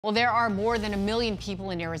Well, there are more than 1 million people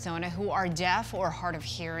in Arizona who are deaf or hard of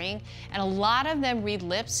hearing, and a lot of them read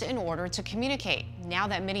lips in order to communicate. Now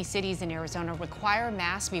that many cities in Arizona require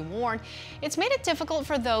masks be worn, it's made it difficult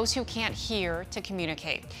for those who can't hear to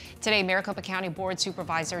communicate. Today, Maricopa County Board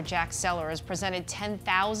Supervisor Jack Sellers presented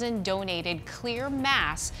 10,000 donated clear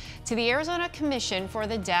masks to the Arizona Commission for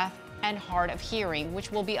the Deaf and Hard of Hearing,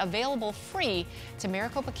 which will be available free to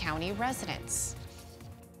Maricopa County residents.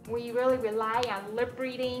 We really rely on lip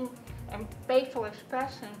reading and facial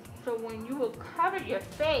expression. So when you will cover your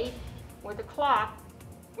face with a cloth,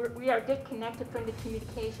 we are disconnected from the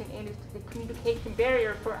communication, and it's the communication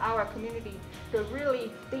barrier for our community. So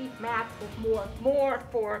really, these masks is more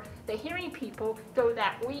for the hearing people so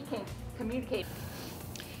that we can communicate.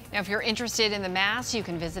 Now, if you're interested in the masks, you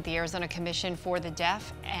can visit the Arizona Commission for the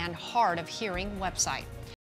Deaf and Hard of Hearing website.